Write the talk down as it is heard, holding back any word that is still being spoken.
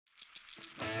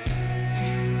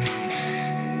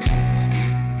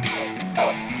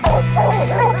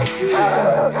What's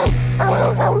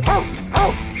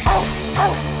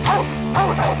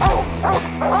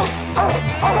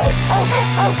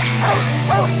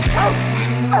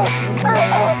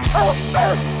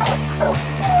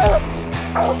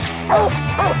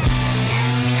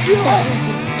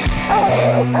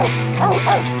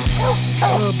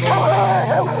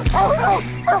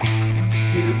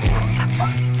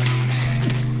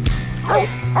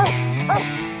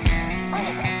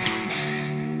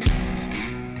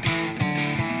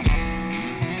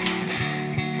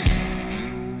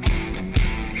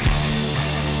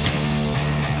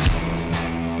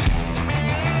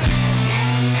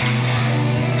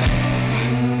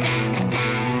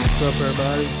up,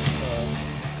 everybody?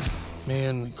 Me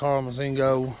and Carl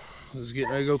Mazingo is getting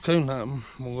ready to go coon hunting.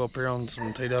 We'll go up here on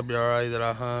some TWRA that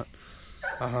I hunt.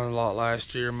 I hunted a lot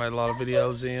last year, made a lot of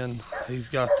videos in. He's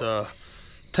got the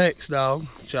Tex dog,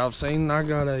 which y'all have seen. I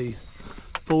got a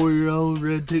 4-year-old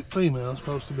red tip female,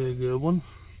 supposed to be a good one.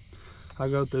 I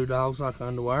go through dogs like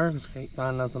underwear because I can't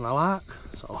find nothing I like.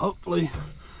 So hopefully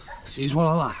she's what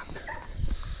I like.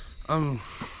 I'm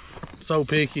so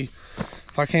picky.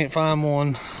 If I can't find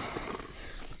one,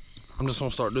 I'm just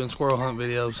gonna start doing squirrel hunt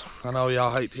videos. I know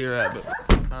y'all hate to hear that, but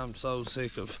I'm so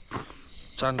sick of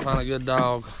trying to find a good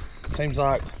dog. Seems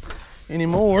like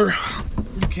anymore,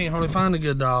 you can't hardly find a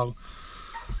good dog.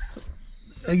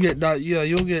 Yeah,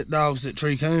 you'll get dogs that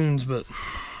tree coons, but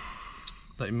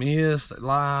they miss, they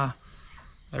lie,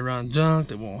 they run junk,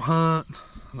 they won't hunt.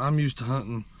 And I'm used to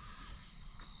hunting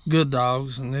good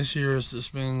dogs, and this year it's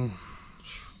just been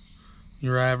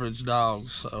your average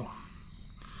dogs. So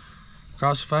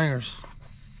cross your fingers.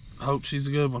 Hope she's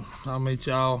a good one. I'll meet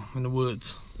y'all in the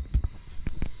woods.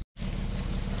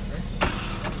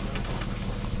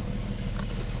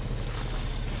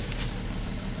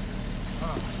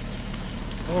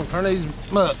 I'm gonna turn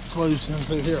these mutts loose in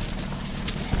through here.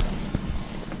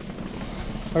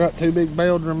 I got 2 big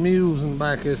Belgian mules in the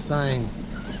back of this thing.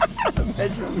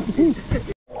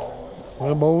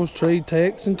 Well, boys, tree,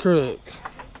 Tex, and crook.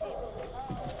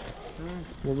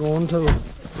 We're going to it.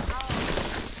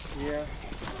 Yeah.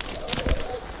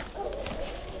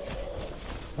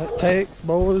 That Tex,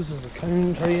 boys, is a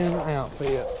coon teeing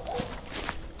outfit.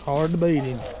 Hard to beat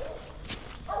him.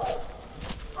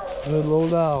 Good little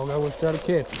dog. I wish I'd have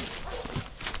kept him.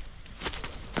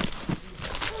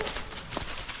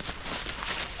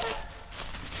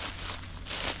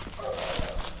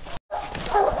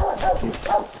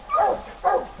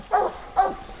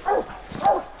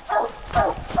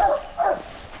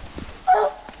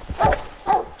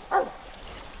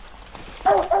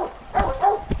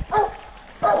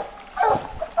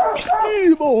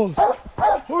 Hey, boys.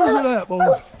 Where's it at,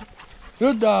 boys?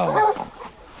 Good dog.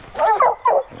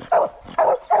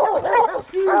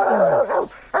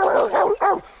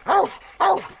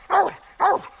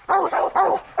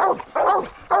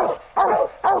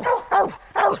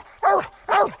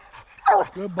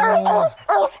 Good boy.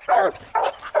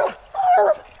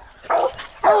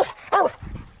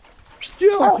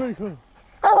 Still creeping.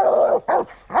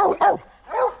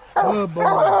 Good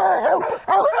boy.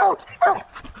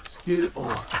 Get it,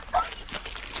 boy.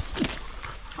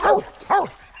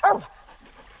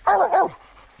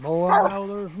 Boy, I know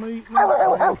there's meat in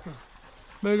it.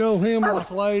 Big old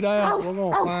hemlock laid out. We're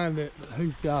gonna find it. But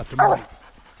who's got the meat?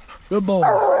 Good boy.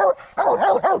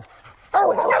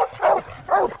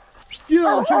 Get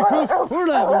on, tree cook. Where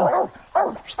that boy?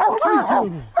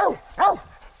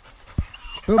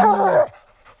 Good boy.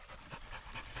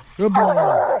 Good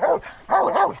boy.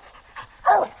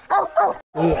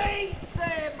 Yeah.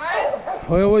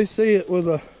 Well, we see it with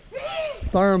a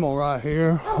thermal right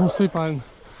here. We'll see if I can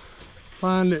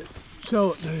find it,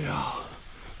 show it to y'all.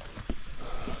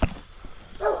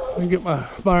 Let me get my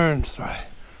bearings straight.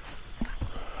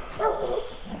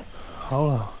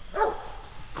 Hold on.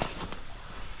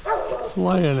 It's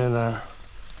laying in there.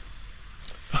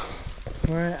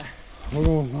 Where at? We're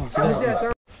gonna knock it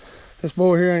out. This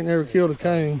boy here ain't never killed a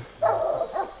coon.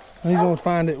 He's gonna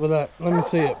find it with that. Let me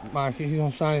see it, Mikey. He's gonna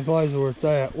shine his laser where it's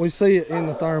at. We see it in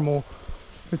the thermal.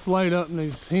 It's laid up in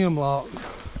these hemlocks.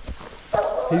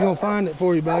 He's gonna find it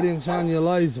for you, buddy, and shine you a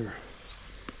laser.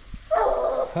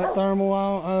 That thermal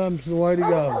is the way to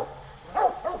go.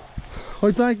 What do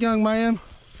you think, young man?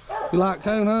 You like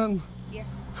coon hunting? Yeah.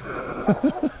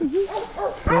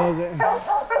 Does it?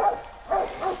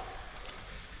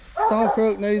 All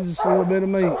crook needs is a little bit of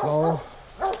meat, boy.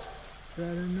 Right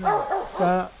in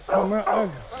there. Come right there.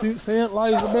 Shoot, see it,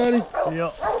 laser, buddy?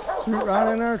 Yep. Shoot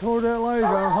right in there toward that laser.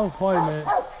 Oh, wait a minute.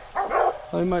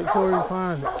 Let me make sure you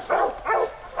find it.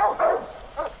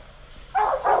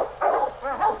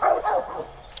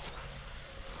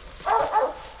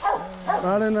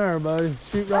 in there, buddy.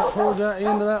 Shoot right towards that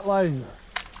end of that laser.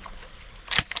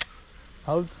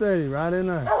 Hold steady, right in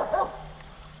there.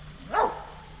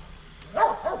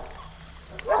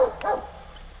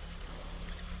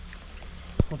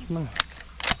 What's the matter?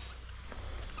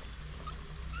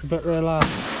 You bet red light.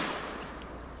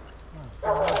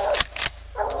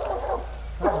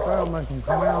 That'll make them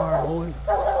come out, boys.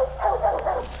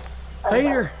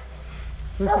 Peter.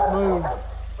 Look at move.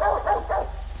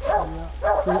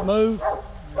 See it move?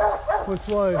 Which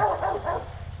way?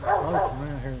 Awesome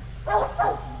right here.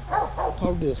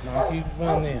 Hold this, Mikey. You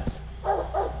run this.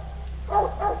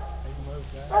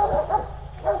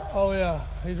 Oh yeah,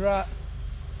 he's right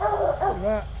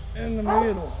in the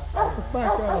middle. Let's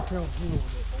back right up here on the middle of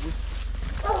it, boys.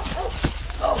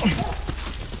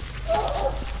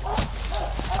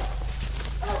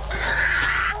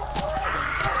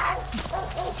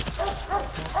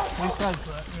 We said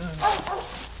that, yeah.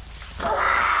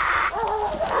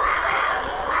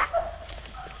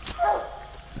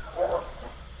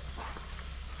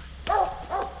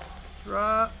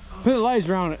 Right. Put a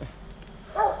laser on it.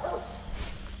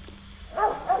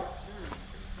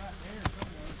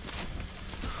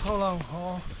 Hold on,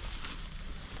 Carl.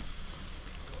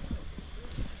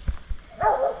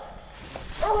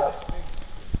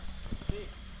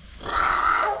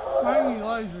 Hang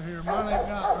laser here, mine ain't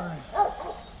got very.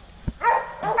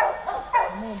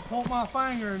 I'm gonna point my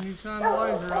finger and you shine the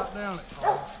laser right down it,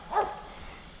 Carl.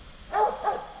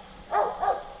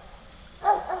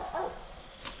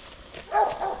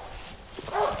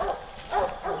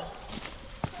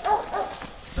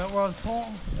 Is that where I was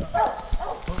pointing? Yeah.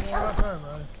 Put one right there,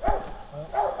 buddy.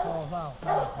 Falls out.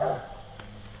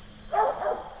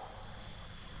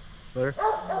 There. Where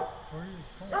are you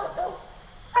pointing?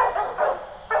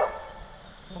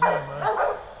 Go ahead, buddy.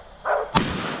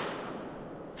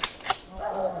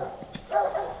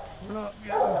 We're not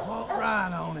getting the hook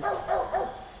right on it.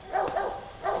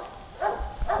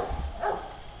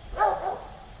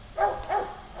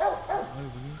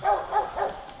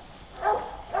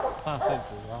 5 cents,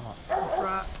 right? It's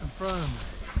right in front of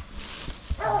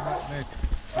me.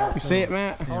 You see it,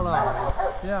 Matt? Hold on.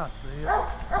 Yeah, I see it.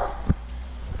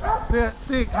 See that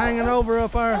stick hanging over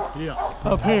up there? Yeah.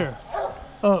 Up here.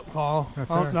 Up, Carl. Right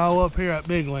Oh, there? no, up here at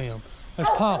big limb. That's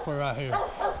poplar right here.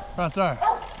 Right there.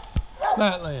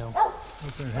 That limb. Oh,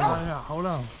 yeah, hold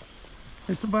on.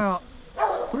 It's about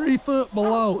 3 foot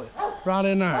below it. Right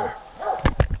in there.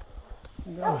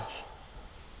 Gosh.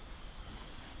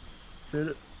 See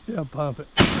it? Yeah, pump it.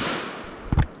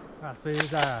 I see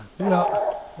his eye. Yeah.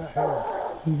 Right here.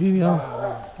 Video.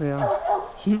 Yeah.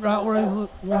 Shoot right where he's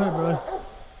looking. Go ahead, bro.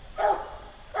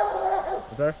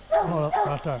 Right there? Hold up,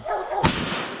 right there.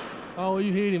 Oh,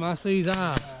 you hit him. I see his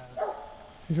eye.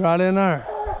 He's right in there.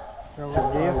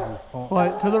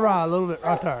 Wait, to the right a little bit,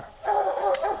 right there.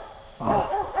 Oh.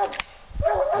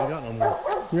 I ain't got no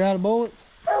more. You out of bullets?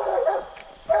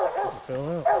 Fell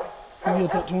out. You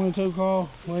get that 22, Carl?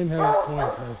 We ain't have that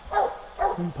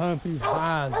 22. Him pump his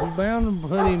eyes. You bound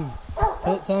to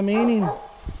put some in him.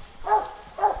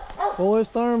 Boys,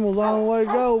 thermal's on the way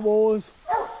to go, boys.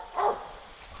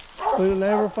 We'll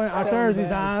never find. Right there's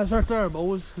his eyes, right there,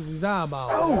 boys. It's his eyeball.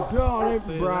 Oh, God,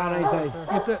 they're bright, ain't they?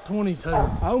 Get that 22.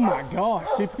 Oh, my gosh.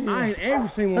 I ain't ever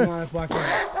seen one like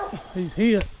that. He's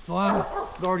hit. Wow.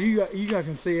 Guard, you got to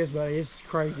come see this, buddy. It's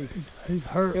crazy. He's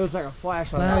hurt. It was like a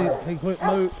flashlight. Now he quit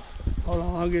moving. Hold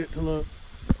on, I'll get it to look.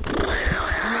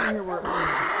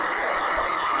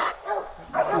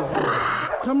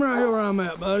 Come right here where I'm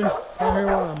at, buddy. Right here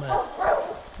where I'm at.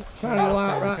 Shine your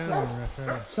light right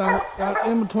there. Shine it right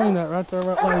in between that, right there,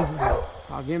 right laser.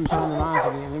 I'll give him some of the lines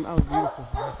again. Oh, beautiful.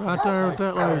 Right there with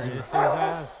that laser.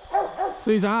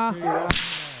 See his eye? See his eye?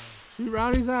 Shoot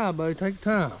right his eye, buddy. Take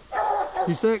your time.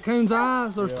 You see that coon's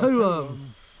eyes? There's 2 of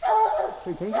them.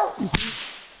 You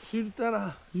shoot at that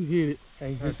eye. You hit it.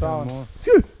 Hey, he's falling.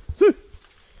 Shoot!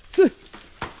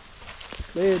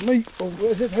 Dead meat. Oh,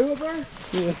 is it who up there?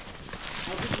 Yeah.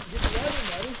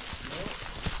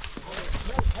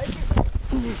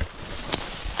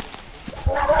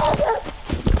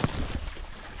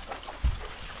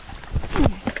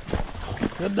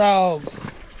 Good dogs.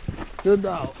 Good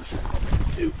dogs.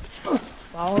 Shoot.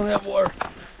 Following that water.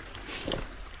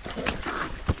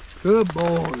 Good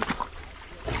boys.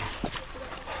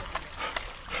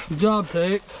 Good job,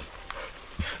 Tex.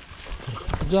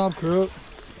 Good job, Crook.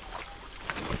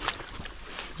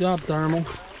 Good job, Thermal.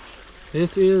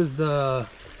 This is the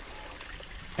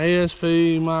ASP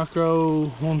Micro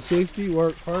 160.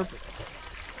 Worked perfect.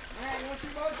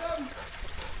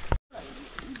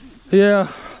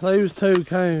 Yeah, they was 2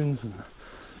 coons. And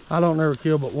I don't never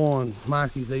kill but one.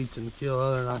 Mikey's eating to kill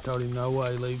other, and I told him no way,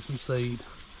 leave some seed.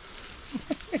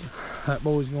 That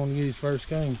boy's going to get his first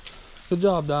game. Good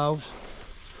job, dogs.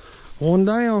 One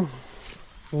down.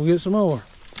 We'll get some more.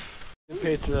 A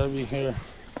picture of you here.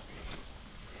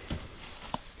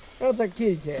 That's a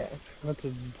kitty cat. That's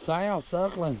a sow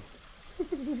suckling.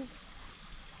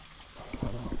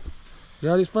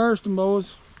 Got his first one,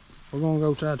 boys. We're gonna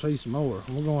go try to chase some more.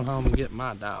 We're going home and get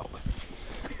my dog.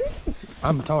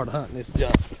 I'm tired of hunting this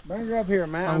junk. Bring her up here,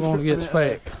 man. I'm going to get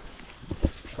Speck.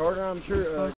 Carter, I'm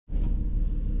sure.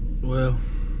 Well,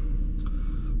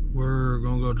 we're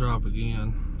gonna go drop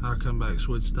again. I come back,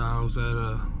 switch dogs.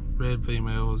 That red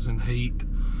female was in heat.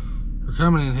 They're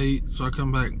coming in heat, so I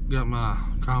come back, got my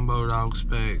combo dog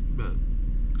Speck, but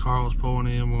Carl's pulling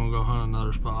in. We're gonna go hunt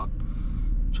another spot,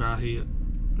 try hit,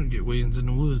 and get wins in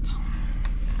the woods.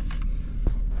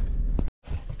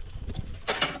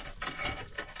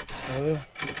 Well,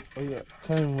 we got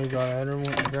coon we got at her,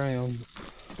 went to ground.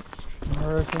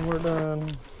 I reckon we're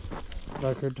done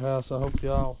back here at the house. I hope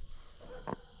y'all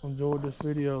enjoyed this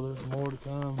video. There's more to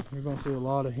come. You're gonna see a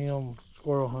lot of him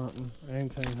squirrel hunting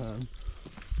and coon hunting.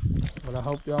 But I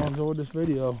hope y'all enjoyed this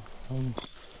video. I'm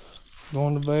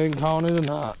going to bed and calling it a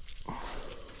night.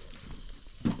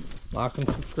 Like and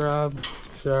subscribe,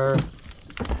 share,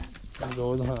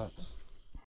 enjoy the hunt.